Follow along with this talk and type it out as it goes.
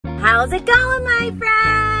How's it going, my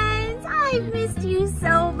friends? I've missed you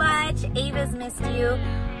so much. Ava's missed you,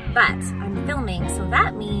 but I'm filming, so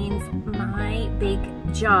that means my big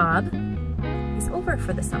job is over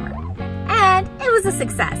for the summer. And it was a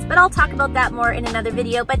success, but I'll talk about that more in another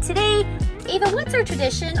video. But today, Ava, what's our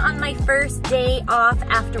tradition on my first day off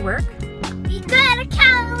after work? We go to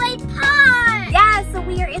Calaway Park! Yeah, so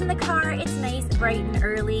we are in the car. It's nice, bright and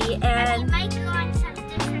early, and we might go on some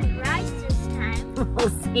different rides this time. We'll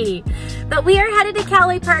see. But we are headed to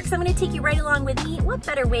Calaway Park, so I'm going to take you right along with me. What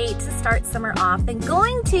better way to start summer off than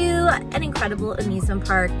going to an incredible amusement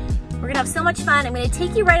park? We're going to have so much fun. I'm going to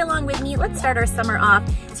take you right along with me. Let's start our summer off.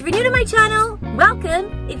 So if you're new to my channel,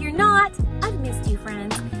 welcome. If you're not, I've missed you,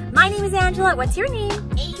 friends. My name is Angela. What's your name?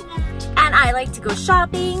 Ava. And I like to go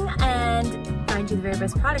shopping and find you the very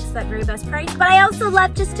best products at that very best price. But I also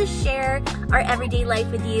love just to share our everyday life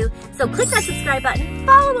with you. So click that subscribe button,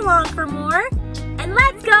 follow along for more, and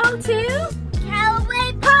let's go to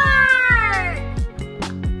Calaway Park!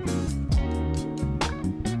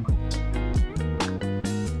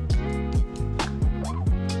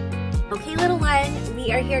 Okay, little one,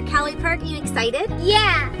 we are here at Calaway Park. Are you excited?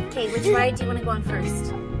 Yeah. Okay, which ride do you want to go on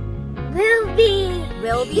first? Wilby.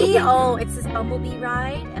 Wilby? Oh, it's this bumblebee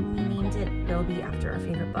ride, and we named it Wilby after our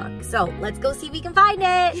favorite book. So let's go see if we can find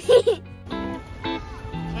it.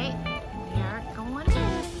 Okay, we are going in.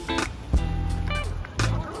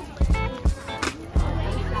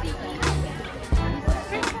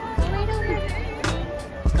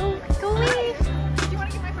 Go away. Do you want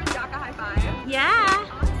to give my friend Jack a high five? Yeah.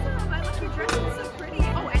 Awesome. I love your dress. It's so pretty.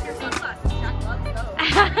 Oh, and your sunglasses. Jack loves those.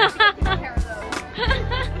 A pair of those.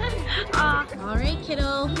 All right,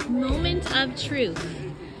 kiddo. Moment of truth.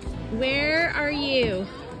 Where are you?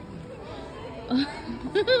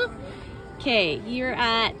 Okay, you're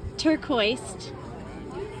at Turquoise.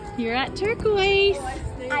 You're at Turquoise.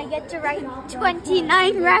 I get to ride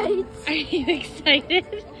 29 rides. Are you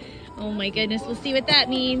excited? Oh my goodness, we'll see what that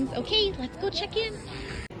means. Okay, let's go check in.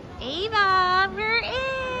 Ava, we're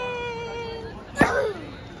in. Are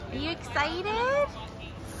you excited?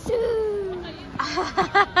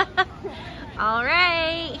 All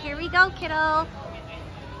right, here we go, kiddo.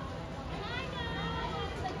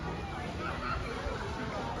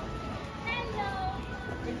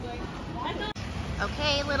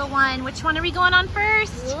 Okay, little one, which one are we going on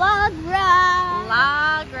first? Log ride.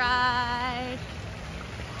 Log ride.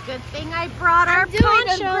 Good thing I brought our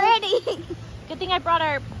ponchos. Good thing I brought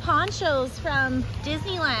our ponchos from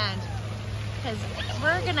Disneyland, because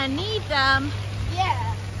we're gonna need them.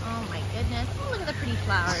 Yeah. Oh my goodness, oh, look at the pretty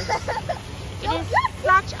flowers. It is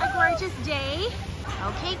such a gorgeous day.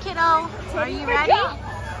 Okay, kiddo, are you ready?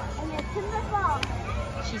 And it's in the fall.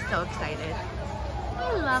 She's so excited.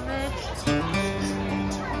 I love it.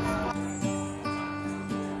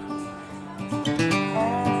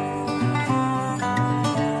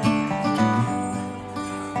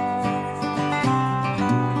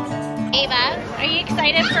 Ava, are you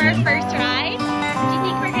excited for our first ride? Do you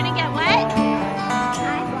think we're gonna get wet?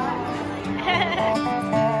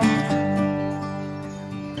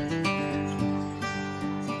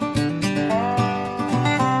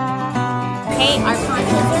 Okay, our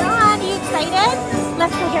ponchos are on. Are you excited?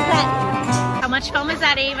 Let's go get wet. How much fun was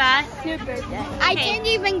that, Ava? Super good. I didn't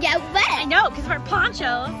even get wet. I know, because we're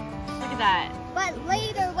ponchos. Look at that. But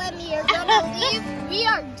later when we are gonna leave, we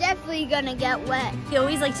are definitely gonna get wet. We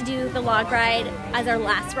always like to do the log ride as our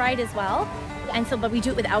last ride as well. And so, but we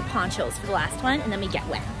do it without ponchos for the last one, and then we get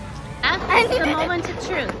wet. It's the moment of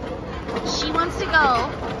truth. She wants to go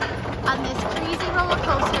on this crazy roller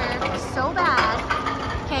coaster so bad.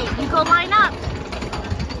 Okay, you go line up.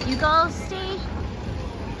 You go stay.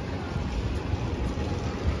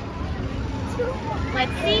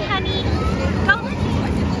 Let's see, honey. Go.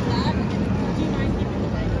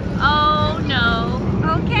 Oh no.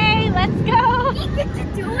 Okay, let's go. You get to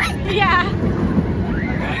do it? Yeah.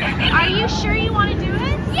 Are you sure you want to do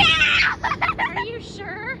it? Yeah! Are you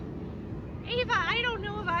sure? Ava, I don't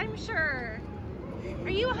know if I'm sure. Are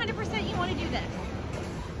you 100% you want to do this?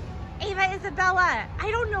 Ava, Isabella,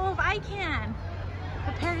 I don't know if I can.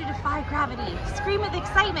 Prepare to defy gravity. Scream with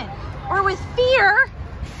excitement or with fear.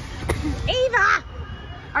 Ava,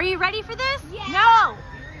 are you ready for this? Yeah. No.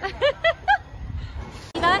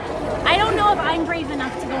 Ava, I don't know if I'm brave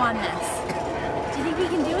enough to go on this. Do you think we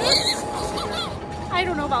can do it? I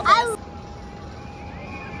don't know about this.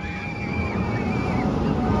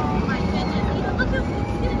 Oh my goodness. Ava, look at it's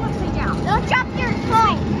gonna go upside down. Don't drop your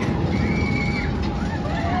phone.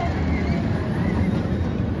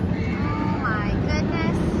 Oh my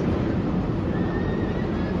goodness.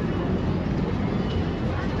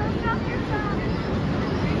 Don't drop your phone.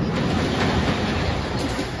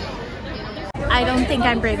 I don't think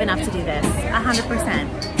I'm brave enough to do this,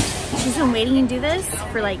 100%. She's been waiting to do this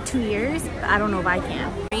for like 2 years, but I don't know if I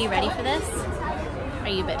can. Are you ready for this? Are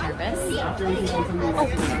you a bit nervous?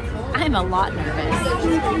 Oh, I'm a lot nervous.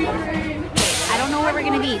 I don't know where we're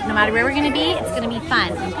gonna be. No matter where we're gonna be, it's gonna be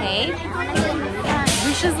fun, okay?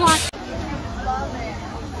 Risha's locked.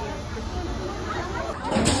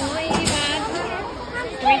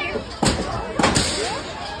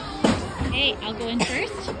 Okay, I'll go in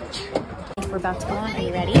first. We're about to go on. Are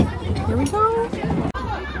you ready? Here we go.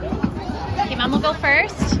 Okay, Mom will go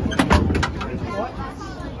first.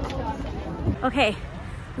 Okay,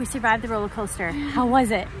 we survived the roller coaster. How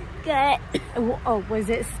was it? Good. Oh, was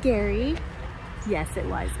it scary? Yes, it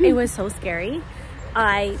was. It was so scary.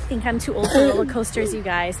 I think I'm too old for roller coasters, you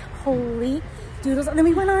guys. Holy doodles. And then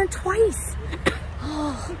we went on it twice.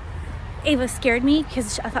 Oh, Ava scared me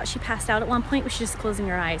because I thought she passed out at one point, but she's just closing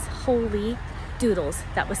her eyes. Holy doodles.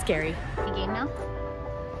 That was scary. You game now?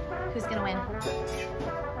 Who's gonna win?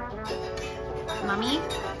 Mommy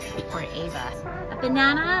or Ava? A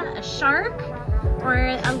banana, a shark,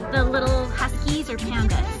 or the little huskies or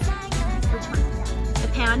pandas? Which one? The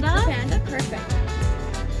panda? The panda, perfect.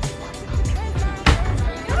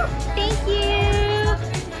 Thank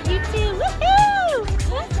you. You too.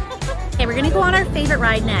 Woohoo! Okay, we're gonna go on our favorite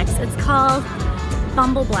ride next. It's called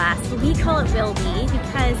Bumble Blast. We call it Wilby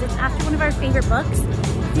because it's after one of our favorite books.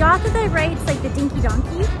 The author that writes like the Dinky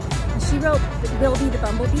Donkey, she wrote Wilby the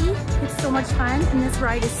Bumblebee. It's so much fun, and this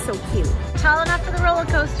ride is so cute. Tall enough for the roller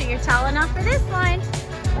coaster. You're tall enough for this one.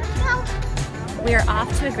 Let's go. We are off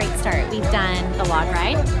to a great start. We've done the log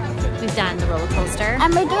ride. We've done the roller coaster.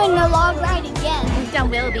 And we're doing the log ride again. We've done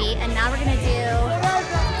Wilby, and now we're gonna do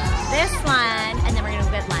this one, and then we're gonna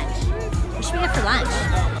get lunch. What should we get for lunch?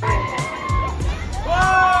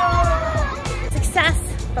 Success,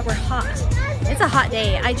 but we're hot. It's a hot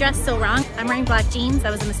day. I dressed so wrong. I'm wearing black jeans.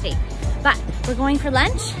 That was a mistake. But we're going for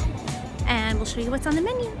lunch, and we'll show you what's on the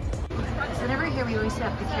menu. So whenever here, we always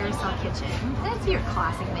have the carousel kitchen. That's your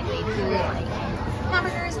classic midday food, like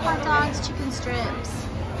hamburgers, hot dogs, chicken strips.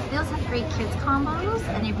 They also have great kids combos,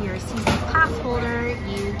 and if you're a season pass holder,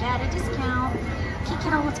 you get a discount. Okay,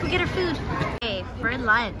 kiddo, let's go get our food. Okay, for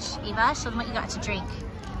lunch, Eva, show them what you got to drink.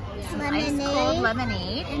 Some ice cold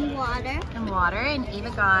lemonade and water. And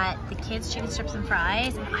Eva got the kids chicken strips and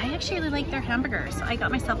fries, and I actually really like their hamburgers. So I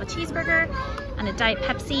got myself a cheeseburger and a Diet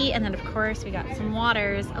Pepsi, and then of course we got some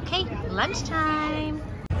waters. Okay, lunchtime.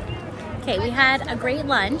 Okay, we had a great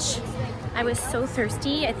lunch. I was so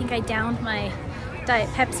thirsty. I think I downed my Diet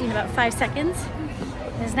Pepsi in about 5 seconds.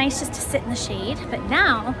 It was nice just to sit in the shade, but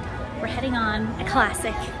now we're heading on a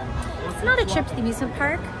classic. It's not a trip to the amusement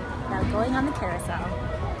park, but going on the carousel.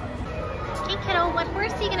 Okay, kiddo, what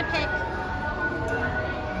horse are you gonna pick?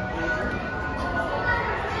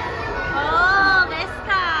 Oh, this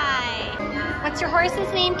guy. What's your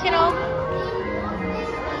horse's name, kiddo?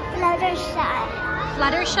 Fluttershy.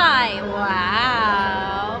 Fluttershy.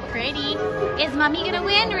 Wow, pretty. Is Mommy gonna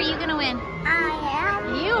win or are you gonna win? I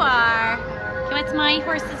am. You are. Okay, what's my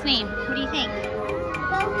horse's name? What do you think?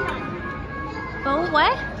 Bow tie. Bo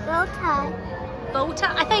what? Bow tie.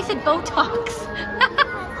 Botox? I thought you said Botox.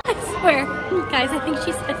 I swear. Guys, I think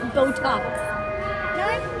she said Botox. No,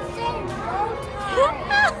 I'm saying bow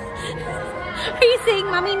tie. Are you saying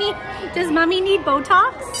does Mommy need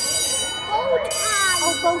Botox? Bow tie.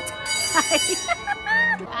 Oh, bow tie.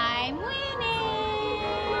 I'm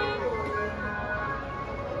winning.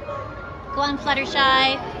 Go on,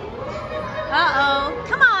 Fluttershy. Uh-oh.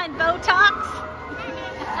 Come on, Botox.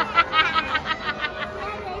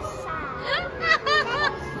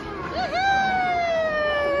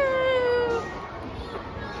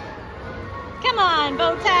 Come on,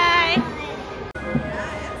 bow tie.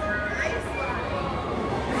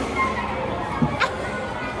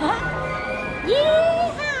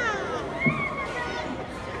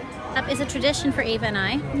 Up is a tradition for Ava and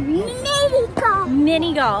I. Mini golf.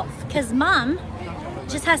 Mini golf, because Mom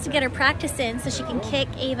just has to get her practice in so she can kick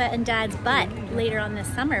Ava and Dad's butt later on this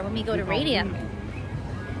summer when we go to Radium.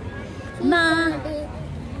 Mom.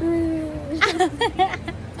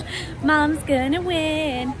 Mom's gonna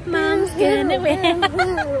win. Mom's gonna win.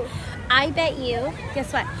 I bet you,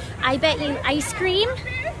 guess what? I bet you ice cream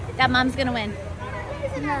that Mom's gonna win.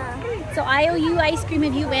 No. So I owe you ice cream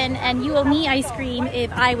if you win, and you owe me ice cream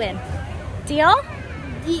if I win. Deal?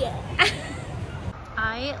 Yeah.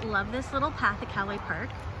 I love this little path at CALAWAY Park.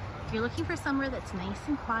 If you're looking for somewhere that's nice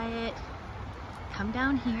and quiet, come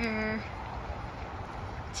down here.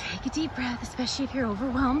 Take a deep breath, especially if you're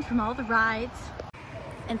overwhelmed from all the rides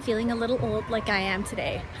and feeling a little old like I am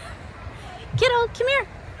today. Kiddo, come here.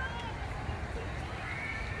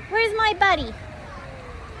 Where's my buddy?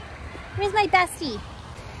 Where's my bestie?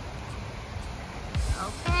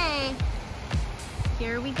 Okay.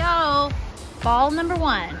 Here we go. Ball number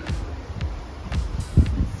 1.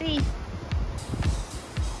 Let's see.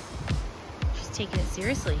 She's taking it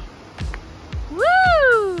seriously.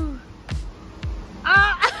 Woo!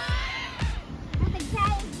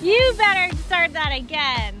 You better start that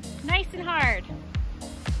again. Nice and hard.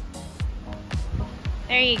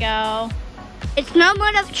 There you go. It's no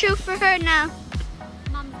more of true for her now.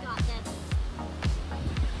 Mom's got this.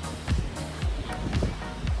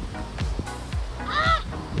 Ah!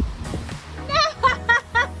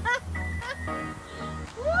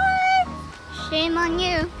 What? Shame on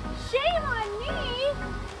you. Shame on me?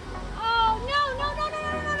 Oh, no.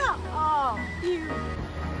 Oh, you.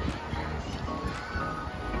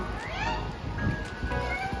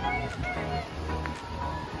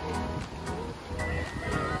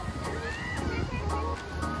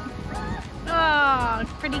 Oh,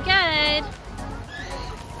 pretty good.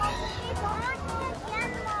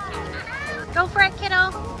 Go for it,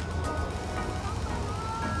 kiddo.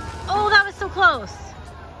 Oh, that was so close.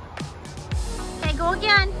 Okay, go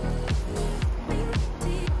again.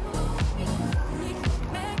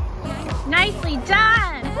 Nicely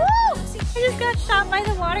done. Woo! I just got shot by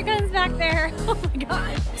the water guns back there. Oh my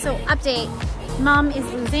gosh. So update, Mom is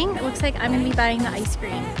losing. It looks like I'm gonna be buying the ice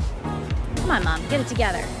cream. Come on, Mom, get it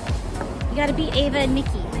together. You gotta beat Ava and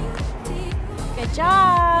Mickey. Good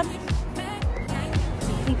job.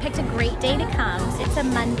 We picked a great day to come. It's a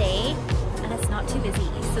Monday and it's not too busy.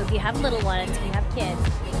 So if you have little ones, if you have kids,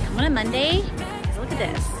 come on a Monday, because look at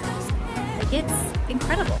this. Like, it's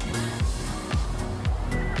incredible.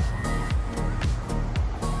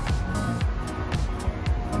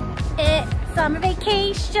 It's summer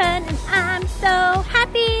vacation and I'm so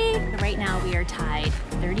happy. Right now we are tied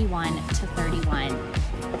 31-31.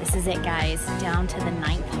 This is it, guys, down to the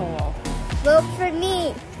 9th hole. Vote for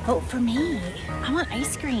me. Vote for me. I want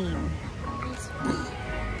ice cream.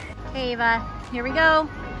 Okay, Ava, here we go.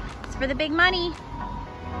 It's for the big money.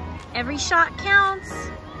 Every shot counts.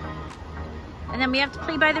 And then we have to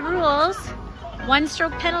play by the rules.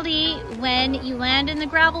 1-stroke penalty when you land in the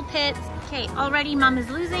gravel pits. Okay, already Mom is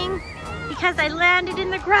losing because I landed in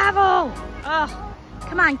the gravel. Oh,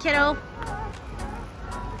 come on, kiddo.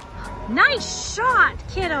 Nice shot,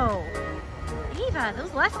 kiddo. Ava,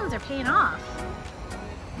 those lessons are paying off.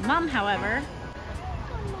 Mom, however.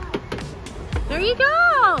 There you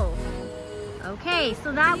go. Okay,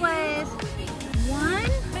 so that was 1,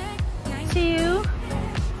 2,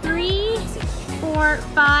 3, 4,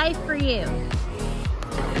 5 for you.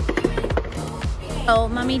 So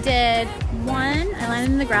Mommy did 1, I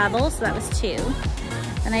landed in the gravel, so that was 2.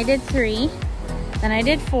 Then I did 3, then I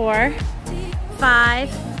did 4, 5.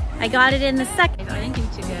 I got it in the second. I didn't do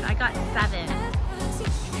too good. I got 7.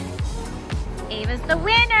 Ava's the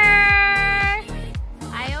winner.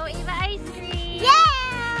 I owe Ava ice cream. Yay!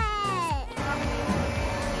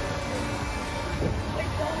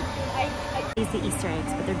 These are the Easter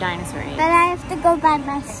eggs, but they're dinosaur eggs. But I have to go by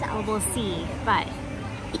myself. Well, we'll see. But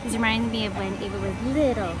these remind me of when Ava was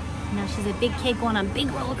little. Now she's a big kid going on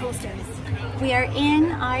big roller coasters. We are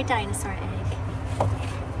in our dinosaur egg.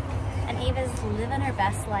 And Ava's living her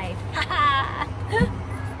best life.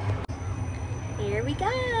 Here we go.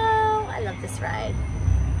 I love this ride.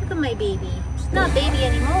 Look at my baby. She's not a baby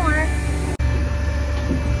anymore.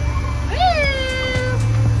 Woo!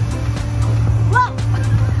 Whoa!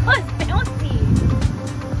 Oh, it's bouncy.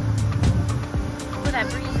 Oh, that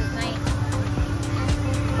breeze is nice.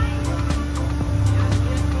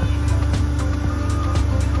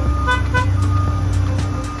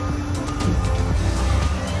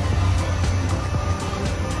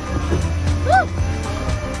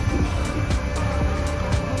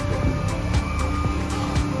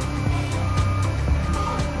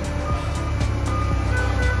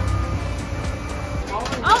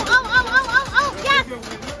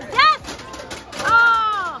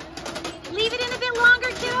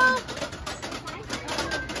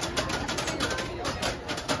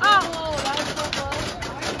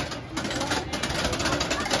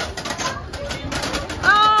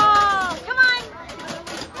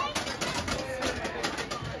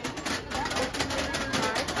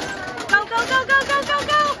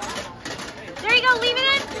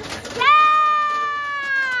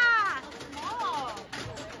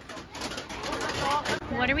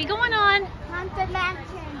 What are we going on? Haunted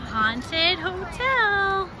Mansion. Haunted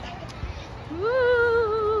Hotel.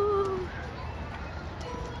 Woo.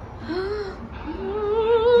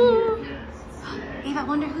 Eva, I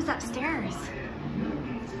wonder who's upstairs.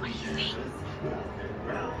 What do you think?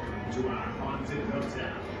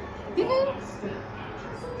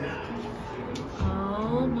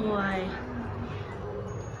 Oh boy.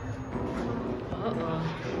 Uh-oh.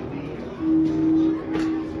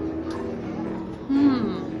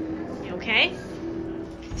 You okay?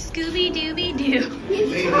 Scooby-Dooby-Doo.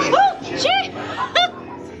 Oh, shit!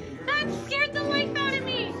 That scared the life out of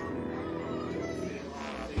me.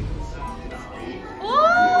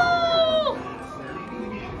 Oh!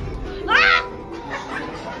 Ah!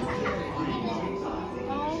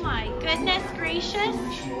 Oh my goodness gracious.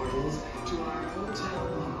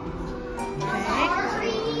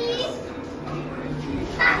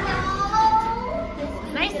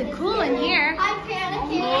 It's nice and cool in here. I'm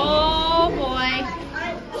panicking. Oh boy.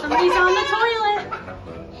 Somebody's on the toilet.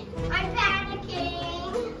 I'm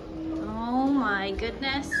panicking. Oh my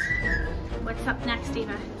goodness. What's up next,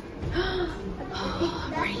 Eva?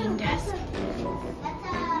 Oh, writing desk.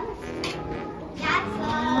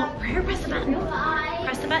 Oh, press the button.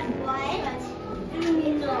 Press the button.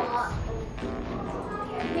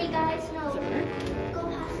 Hey guys, no. Go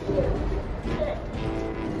past here.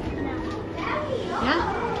 Yeah.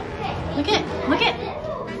 Look it. Look it.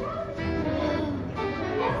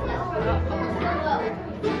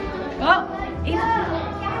 Oh, Eva.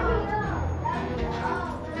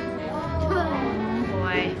 Oh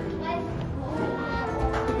boy.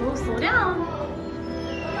 Oh, slow down.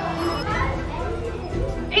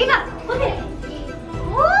 Eva, look it.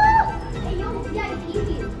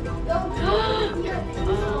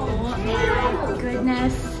 Oh my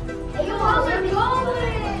goodness.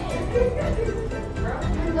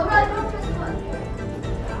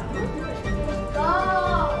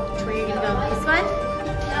 Which way are you gonna go? This one?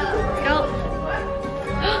 Let's go.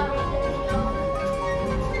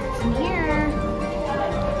 It's in here.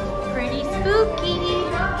 Pretty spooky.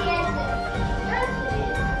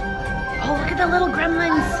 Oh, look at the little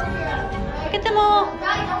gremlins. Look at them all.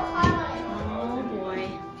 Oh boy.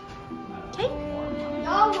 Okay.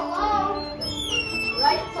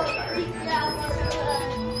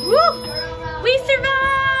 Woo! We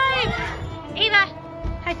survived! Ava,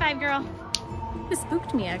 high five, girl. This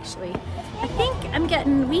spooked me, actually. I think I'm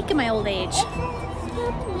getting weak in my old age.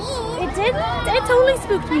 It did? It totally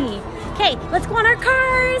spooked me. Okay, let's go on our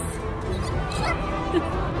cars. So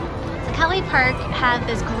CALAWAY Park had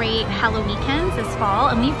this great Halloween weekends this fall,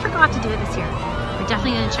 and we forgot to do it this year. We're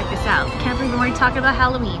definitely gonna check this out. Can't believe we're already talking about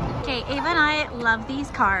Halloween. Okay, Ava and I love these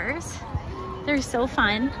cars. They're so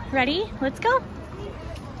fun. Ready? Let's go.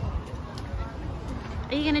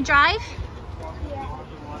 Are you gonna drive?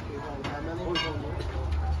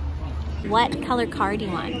 What color car do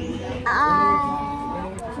you want?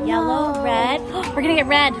 Yellow, no. red. We're gonna get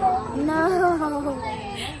red. No.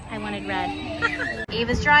 I wanted red.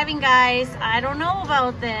 Ava's driving, guys. I don't know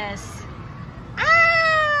about this.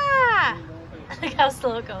 Ah! Look how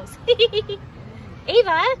slow it goes.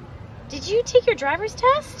 Ava, did you take your driver's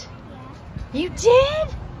test? Yeah. You did?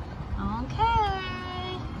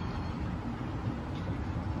 Okay.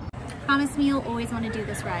 Promise me you'll always want to do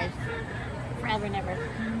this ride. Forever and ever.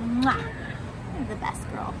 Mwah. You're the best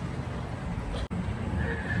girl.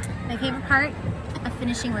 My favorite part of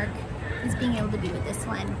finishing work is being able to be with this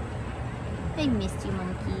one. I missed you,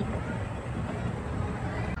 monkey.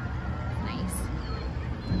 Nice.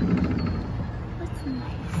 What's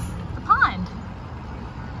nice? The pond.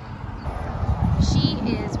 She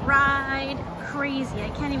is ride crazy. I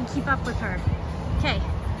can't even keep up with her. Okay,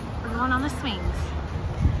 we're going on the swings.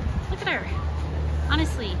 Look at her.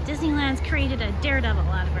 Honestly, Disneyland's created a daredevil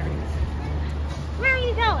out of her. Where are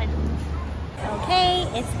you going? Okay,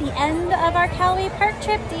 it's the end of our CALAWAY Park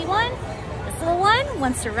trip, D1. This little one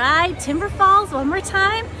wants to ride Timber Falls one more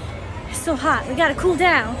time. It's so hot, we gotta cool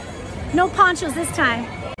down. No ponchos this time.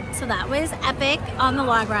 So that was epic on the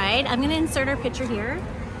log ride. I'm gonna insert our picture here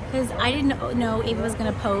because I didn't know Ava was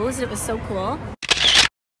gonna pose. It was so cool.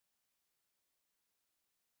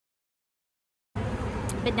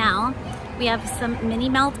 But now we have some mini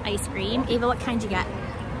melt ice cream. Ava, what kind you got?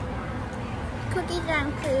 Cookies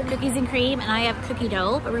and cream. Cookies and cream, and I have cookie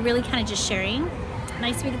dough, but we're really kind of just sharing.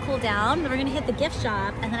 Nice way to cool down. Then we're gonna hit the gift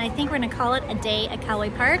shop, and then I think we're gonna call it a day at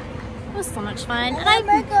CALAWAY Park. It was so much fun. And then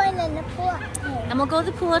we're going in the pool. And we'll go to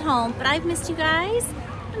the pool at home, but I've missed you guys.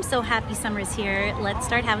 I'm so happy summer's here. Let's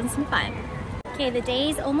start having some fun. Okay, the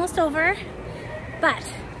day's almost over, but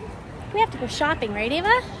we have to go shopping, right,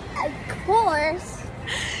 Ava? Of course.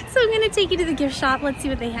 So I'm gonna take you to the gift shop. Let's see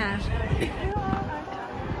what they have.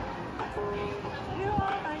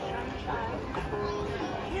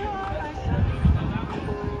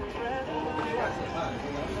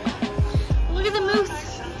 Look at the moose.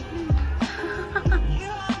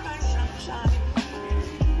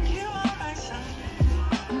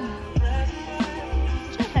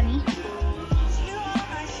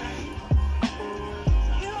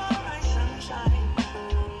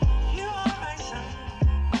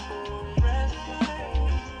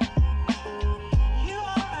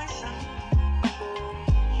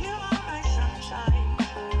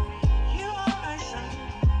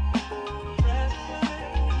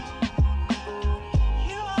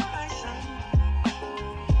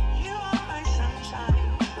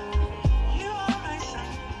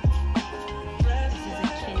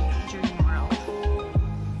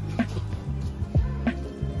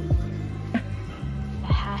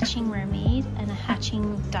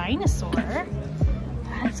 dinosaur.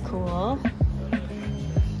 That's cool.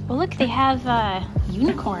 Oh look, they have a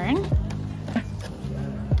unicorn.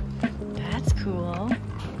 That's cool.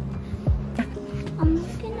 I'm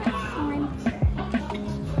looking at slime.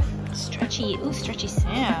 Stretchy, ooh, stretchy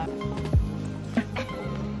Sam.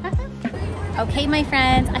 Okay, my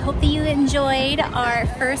friends, I hope that you enjoyed our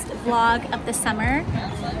first vlog of the summer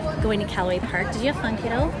going to CALAWAY Park. Did you have fun,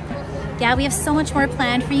 kiddo? Yeah, we have so much more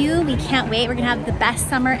planned for you. We can't wait. We're gonna have the best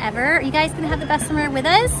summer ever. Are you guys gonna have the best summer with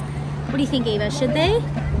us? What do you think, Ava? Should they?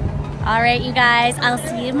 All right, you guys, I'll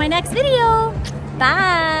see you in my next video.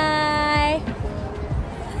 Bye.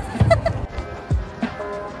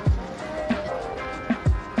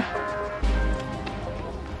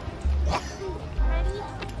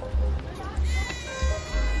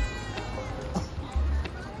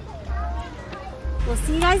 We'll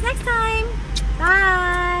see you guys next time.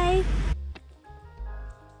 Bye.